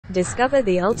Discover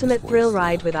the ultimate thrill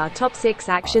ride with our top 6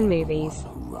 action movies.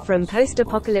 From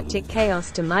post-apocalyptic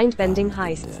chaos to mind-bending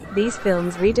heists, these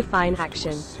films redefine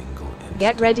action.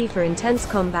 Get ready for intense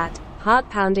combat,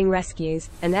 heart-pounding rescues,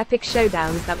 and epic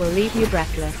showdowns that will leave you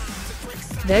breathless.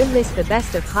 Don't miss the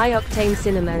best of high-octane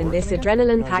cinema in this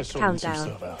adrenaline-packed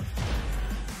countdown.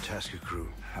 Task your crew.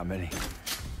 How many?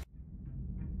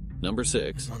 Number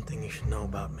 6. One thing you should know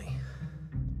about me.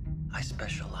 I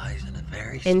specialize in a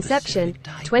very Inception, specific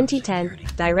type 2010, of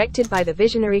security. directed by the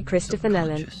visionary Christopher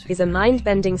Nolan, is a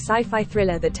mind-bending sci-fi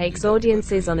thriller that takes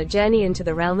audiences on a journey into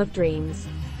the realm of dreams.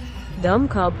 Dom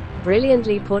Cobb,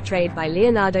 brilliantly portrayed by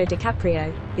Leonardo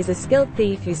DiCaprio, is a skilled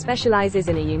thief who specializes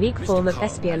in a unique form of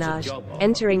espionage,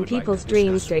 entering people's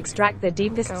dreams to extract their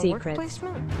deepest secrets.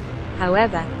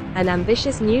 However, an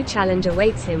ambitious new challenge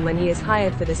awaits him when he is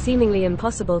hired for the seemingly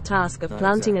impossible task of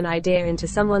planting an idea into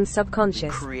someone's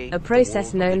subconscious, a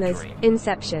process known as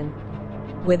Inception.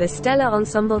 With a stellar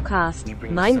ensemble cast,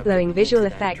 mind-blowing visual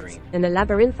effects, and a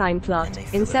labyrinthine plot,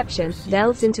 Inception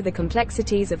delves into the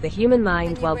complexities of the human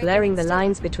mind while blurring the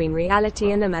lines between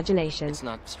reality and imagination.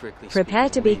 Prepare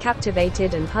to be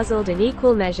captivated and puzzled in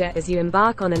equal measure as you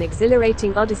embark on an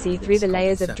exhilarating odyssey through the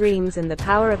layers of dreams and the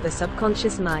power of the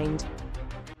subconscious mind.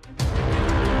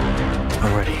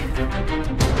 I'm ready.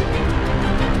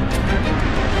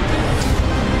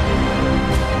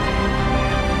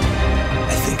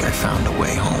 I found a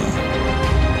way home.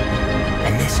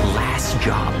 And this last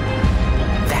job,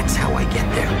 that's how I get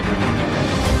there.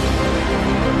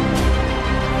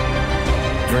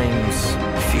 Dreams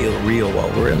feel real while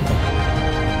we're in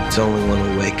them. It's only when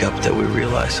we wake up that we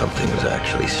realize something was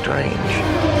actually strange.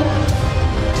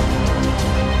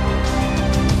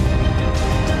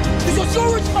 This was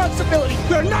your responsibility!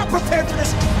 We're not prepared for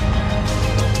this!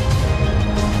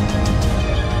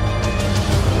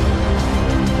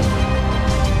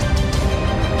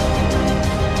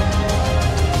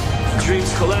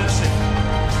 Dream's collapsing.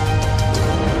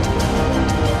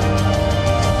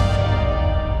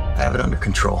 I have it under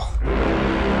control.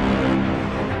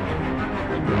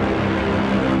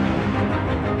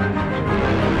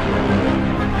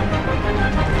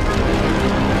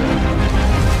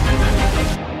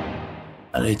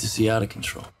 I'd hate to see out of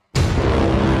control.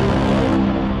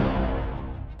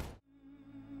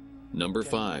 Number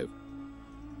 5.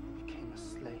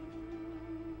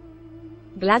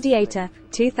 Gladiator,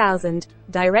 2000,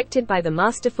 directed by the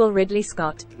masterful Ridley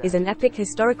Scott, is an epic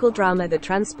historical drama that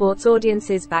transports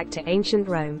audiences back to ancient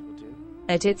Rome.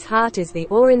 At its heart is the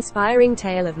awe-inspiring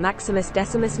tale of Maximus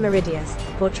Decimus Meridius,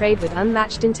 portrayed with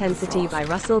unmatched intensity by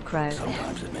Russell Crowe.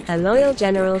 A loyal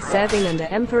general serving under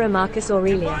Emperor Marcus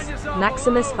Aurelius,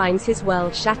 Maximus finds his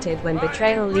world shattered when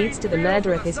betrayal leads to the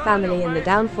murder of his family and the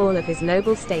downfall of his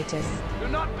noble status.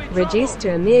 Reduced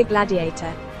to a mere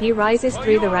gladiator, he rises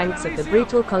through the ranks of the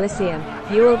brutal Colosseum,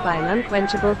 fueled by an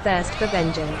unquenchable thirst for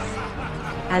vengeance.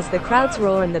 As the crowds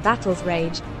roar and the battles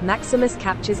rage, Maximus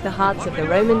captures the hearts of the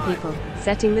Roman people,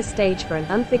 setting the stage for an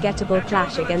unforgettable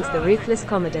clash against the ruthless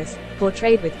Commodus,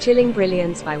 portrayed with chilling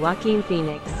brilliance by Joaquin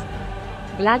Phoenix.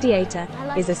 Gladiator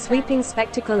is a sweeping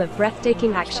spectacle of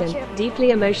breathtaking action,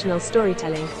 deeply emotional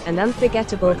storytelling, and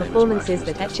unforgettable performances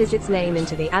that etches its name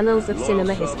into the annals of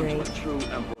cinema history.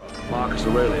 Marcus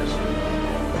Aurelius,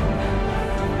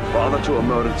 father to a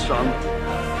murdered son,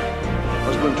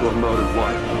 husband to a murdered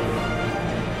wife,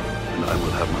 and I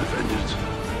will have my vengeance,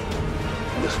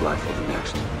 in this life or the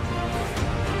next.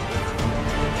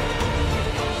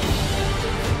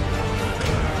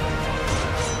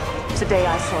 Today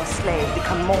I saw a slave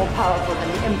become more powerful than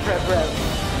the Emperor of Rome.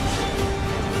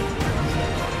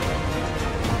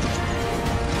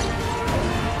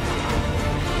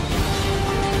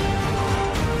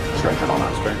 Strength and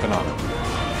honor, strength and honor.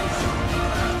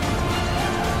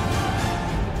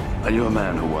 I knew a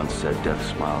man who once said death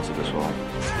smiles at us all.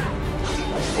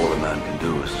 All a man can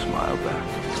do is smile back.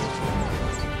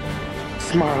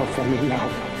 Smile for me now.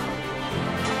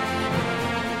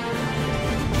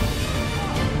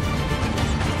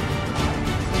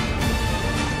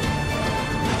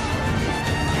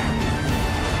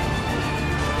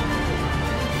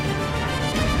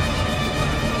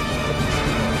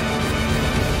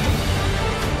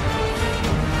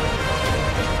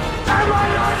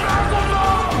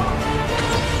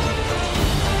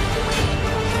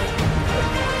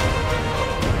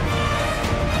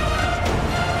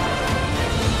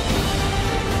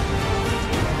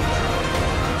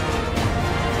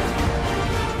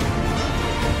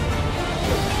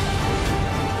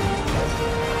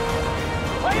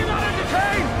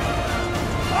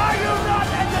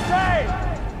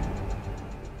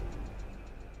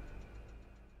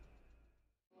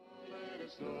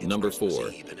 Number 4.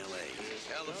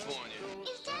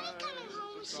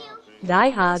 Die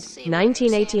Hard,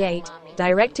 1988,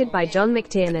 directed by John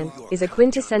McTiernan, is a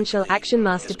quintessential action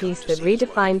masterpiece that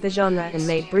redefined the genre and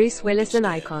made Bruce Willis an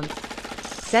icon.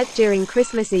 Set during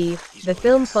Christmas Eve, the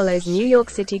film follows New York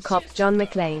City cop John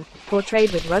McClane,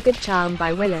 portrayed with rugged charm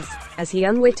by Willis, as he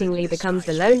unwittingly becomes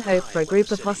the lone hope for a group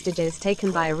of hostages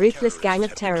taken by a ruthless gang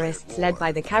of terrorists led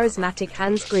by the charismatic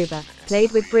Hans Gruber,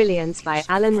 played with brilliance by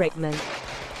Alan Rickman.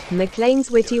 McClane's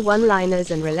witty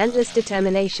one-liners and relentless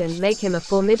determination make him a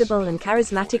formidable and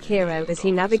charismatic hero as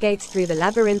he navigates through the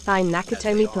labyrinthine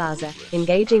Nakatomi Plaza,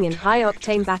 engaging in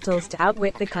high-octane battles to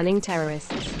outwit the cunning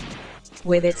terrorists.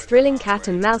 With its thrilling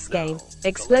cat-and-mouse game,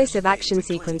 explosive action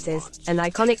sequences, and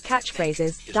iconic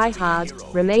catchphrases, Die Hard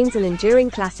remains an enduring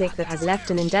classic that has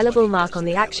left an indelible mark on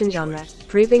the action genre,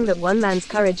 proving that one man's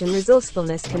courage and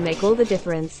resourcefulness can make all the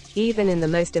difference, even in the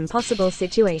most impossible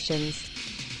situations.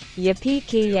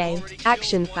 Yippee-ki-yay,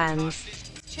 action fans.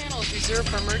 Channel is reserved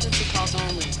for emergency calls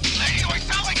only. Lady, do I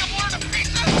sound like I'm ordering a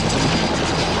pizza?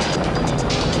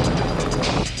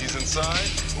 He's inside?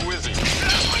 Who is he?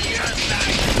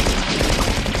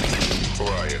 Who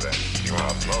are you then? You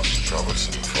are most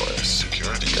troublesome for a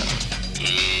security guard.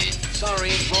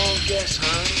 Sorry, wrong guess,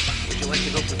 huh? Would you like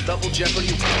to go for double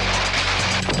jeopardy?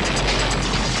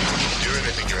 You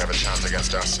really think you have a chance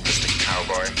against us, Mr.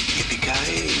 Cowboy?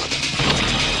 Yippee-ki-yay, mother.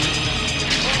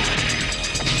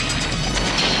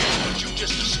 But you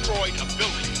just destroyed a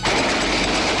building.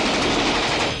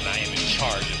 And I am in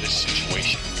charge of this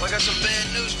situation. Well, I got some bad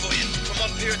news for you. Come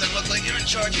up here, then look like you're in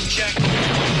charge of Jack.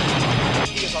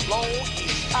 He is alone,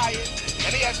 he is tired,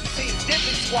 and he hasn't seen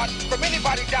diddly squat from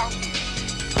anybody down here.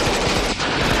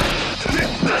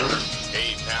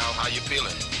 Hey, pal, how you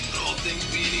feeling? All things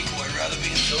being equal, I'd rather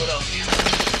be in Philadelphia.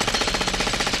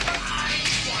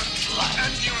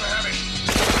 And you have it.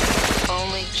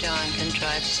 Only John can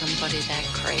drive somebody that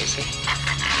crazy.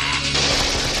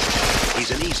 He's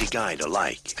an easy guy to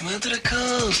like. Come out to the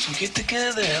coast, we'll get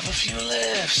together, have a few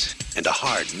laughs. And a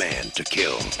hard man to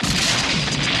kill.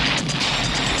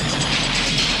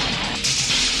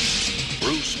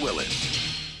 Bruce Willis.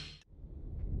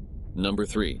 Number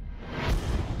 3.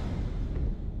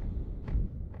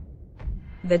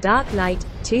 The Dark Knight,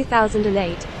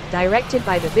 2008, directed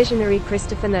by the visionary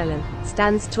Christopher Nolan,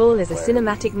 stands tall as a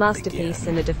cinematic masterpiece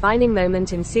and a defining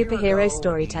moment in superhero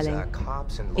storytelling.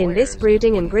 In this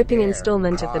brooding and gripping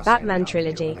installment of the Batman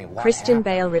trilogy, Christian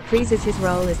Bale reprises his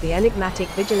role as the enigmatic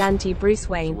vigilante Bruce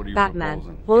Wayne,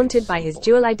 Batman, haunted by his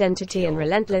dual identity and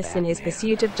relentless in his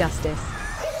pursuit of justice.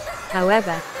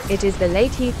 However, it is the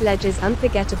late Heath Ledger's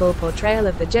unforgettable portrayal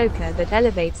of the Joker that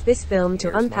elevates this film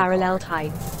to unparalleled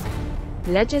heights.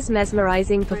 Ledger's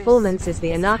mesmerizing performance as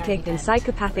the anarchic and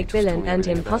psychopathic villain earned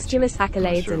him posthumous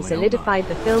accolades and solidified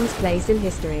the film's place in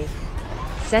history.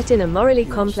 Set in a morally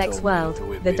complex world,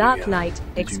 The Dark Knight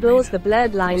explores the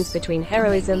blurred lines between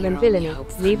heroism and villainy,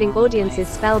 leaving audiences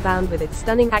spellbound with its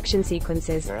stunning action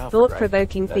sequences,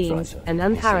 thought-provoking themes, and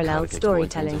unparalleled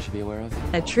storytelling.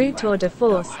 A true tour de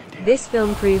force, this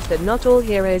film proves that not all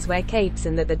heroes wear capes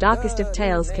and that the darkest of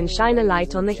tales can shine a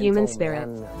light on the human spirit.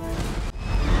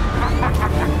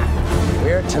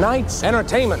 We're tonight's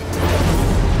entertainment.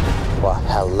 Well,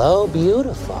 hello,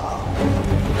 beautiful.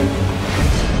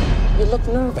 You look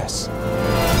nervous.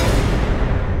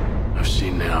 I've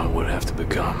seen now what it would have to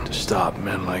become to stop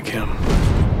men like him.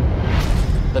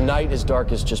 The night is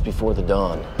darkest just before the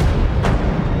dawn.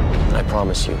 And I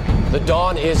promise you, the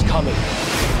dawn is coming.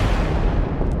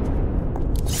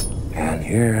 And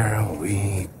here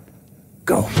we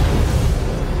go.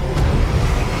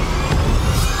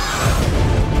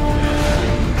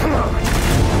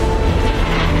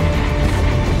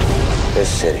 This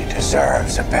city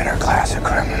deserves a better class of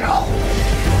criminal.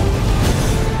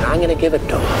 I'm gonna give it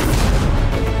to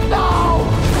him. No!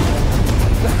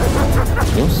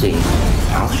 You'll see.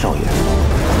 I'll show you.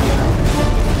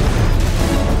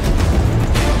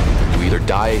 You either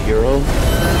die a hero,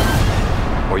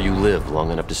 or you live long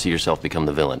enough to see yourself become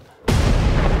the villain.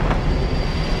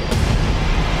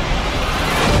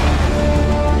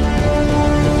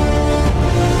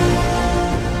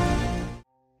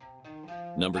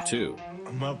 Number 2.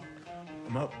 I'm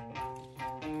up.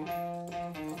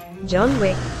 John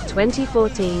Wick,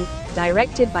 2014,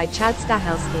 directed by Chad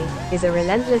Stahelski, is a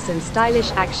relentless and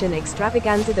stylish action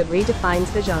extravaganza that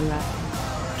redefines the genre.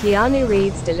 Keanu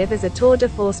Reeves delivers a tour de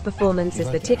force performance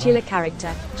as the titular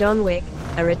character, John Wick,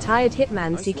 a retired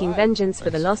hitman seeking vengeance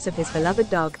for the loss of his beloved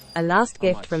dog, a last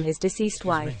gift from his deceased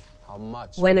wife.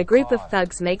 When a group of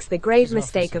thugs makes the grave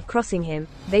mistake of crossing him,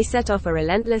 they set off a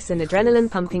relentless and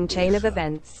adrenaline-pumping chain of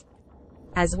events.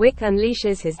 As Wick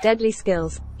unleashes his deadly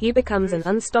skills, he becomes an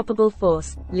unstoppable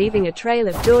force, leaving a trail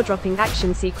of jaw-dropping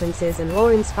action sequences and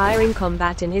awe-inspiring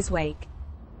combat in his wake.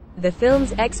 The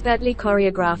film's expertly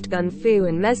choreographed gun-fu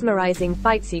and mesmerizing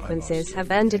fight sequences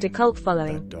have earned it a cult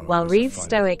following, while Reeves'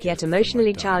 stoic yet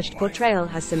emotionally charged portrayal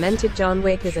has cemented John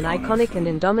Wick as an iconic and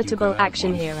indomitable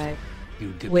action hero.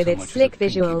 With its slick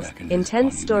visuals,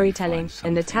 intense storytelling,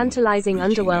 and a tantalizing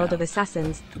underworld of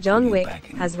assassins, John Wick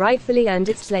has rightfully earned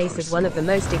its place as one of the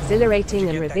most exhilarating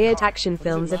and revered action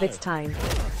films of its time.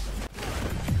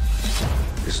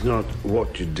 It's not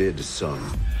what you did, son.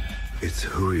 It's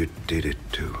who you did it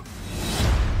to.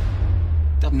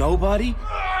 Nobody?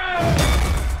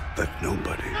 That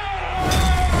nobody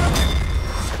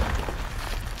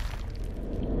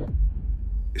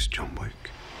is John Wick.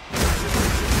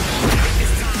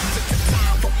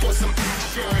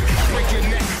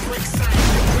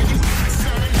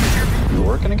 You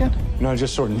working again? No,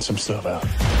 just sorting some stuff out.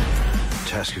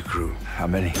 Task your crew. How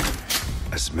many?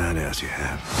 As many as you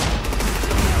have.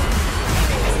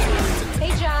 Hey,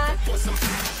 John.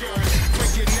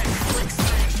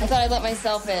 I thought I'd let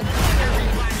myself in.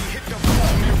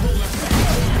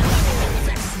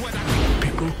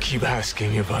 People keep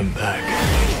asking if I'm back.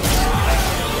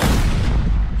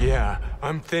 Yeah,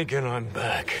 I'm thinking I'm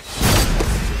back.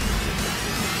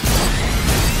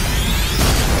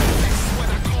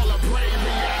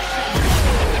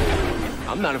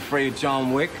 I'm not afraid of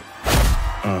John Wick.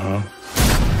 Uh-huh.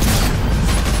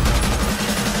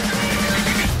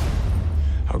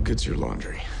 How good's your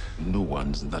laundry? No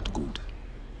one's that good.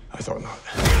 I thought not.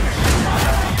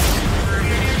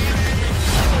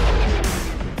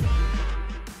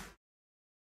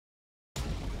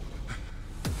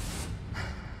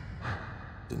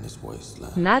 In this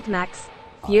wasteland. Mad Max: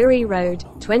 Fury Road,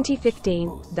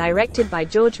 2015, directed by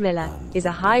George Miller, is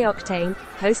a high-octane,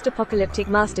 post-apocalyptic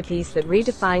masterpiece that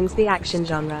redefines the action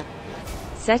genre.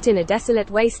 Set in a desolate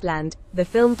wasteland, the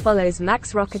film follows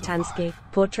Max Rokitansky,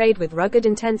 portrayed with rugged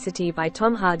intensity by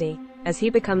Tom Hardy, as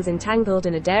he becomes entangled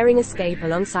in a daring escape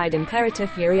alongside Imperator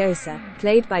Furiosa,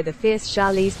 played by the fierce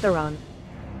Charlize Theron.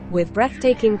 With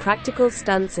breathtaking practical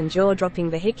stunts and jaw-dropping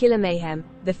vehicular mayhem,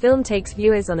 the film takes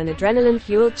viewers on an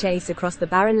adrenaline-fueled chase across the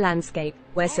barren landscape,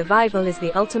 where survival is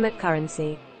the ultimate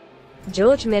currency.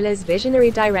 George Miller's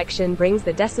visionary direction brings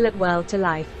the desolate world to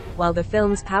life, while the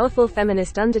film's powerful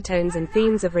feminist undertones and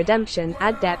themes of redemption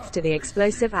add depth to the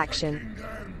explosive action.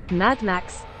 Mad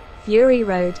Max: Fury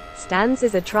Road stands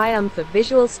as a triumph of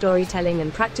visual storytelling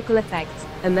and practical effects,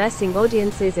 immersing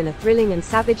audiences in a thrilling and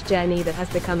savage journey that has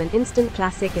become an instant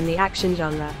classic in the action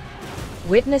genre.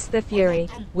 Witness the fury,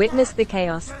 witness the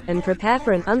chaos, and prepare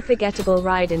for an unforgettable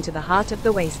ride into the heart of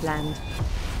the wasteland.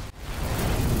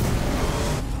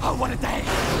 Oh, what a day!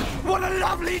 What a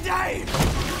lovely day!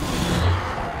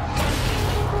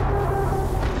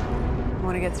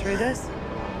 Want to get through this?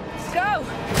 Let's go!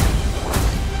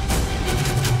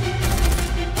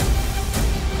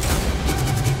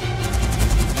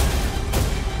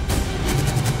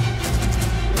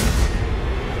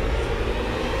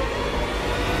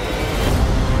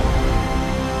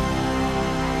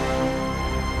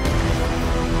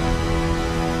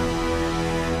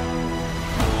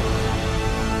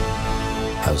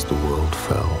 As the world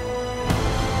fell,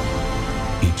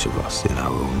 each of us in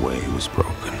our own way was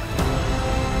broken.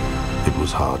 It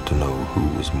was hard to know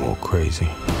who was more crazy.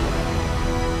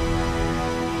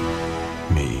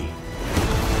 Me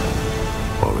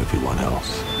or everyone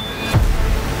else.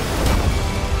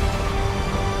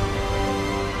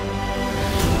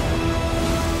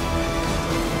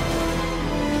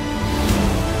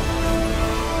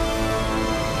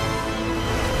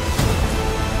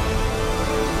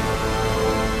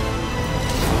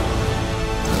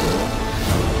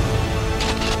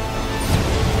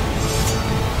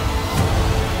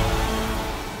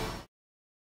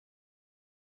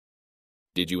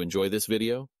 Did you enjoy this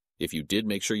video? If you did,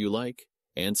 make sure you like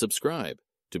and subscribe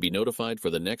to be notified for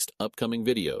the next upcoming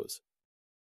videos.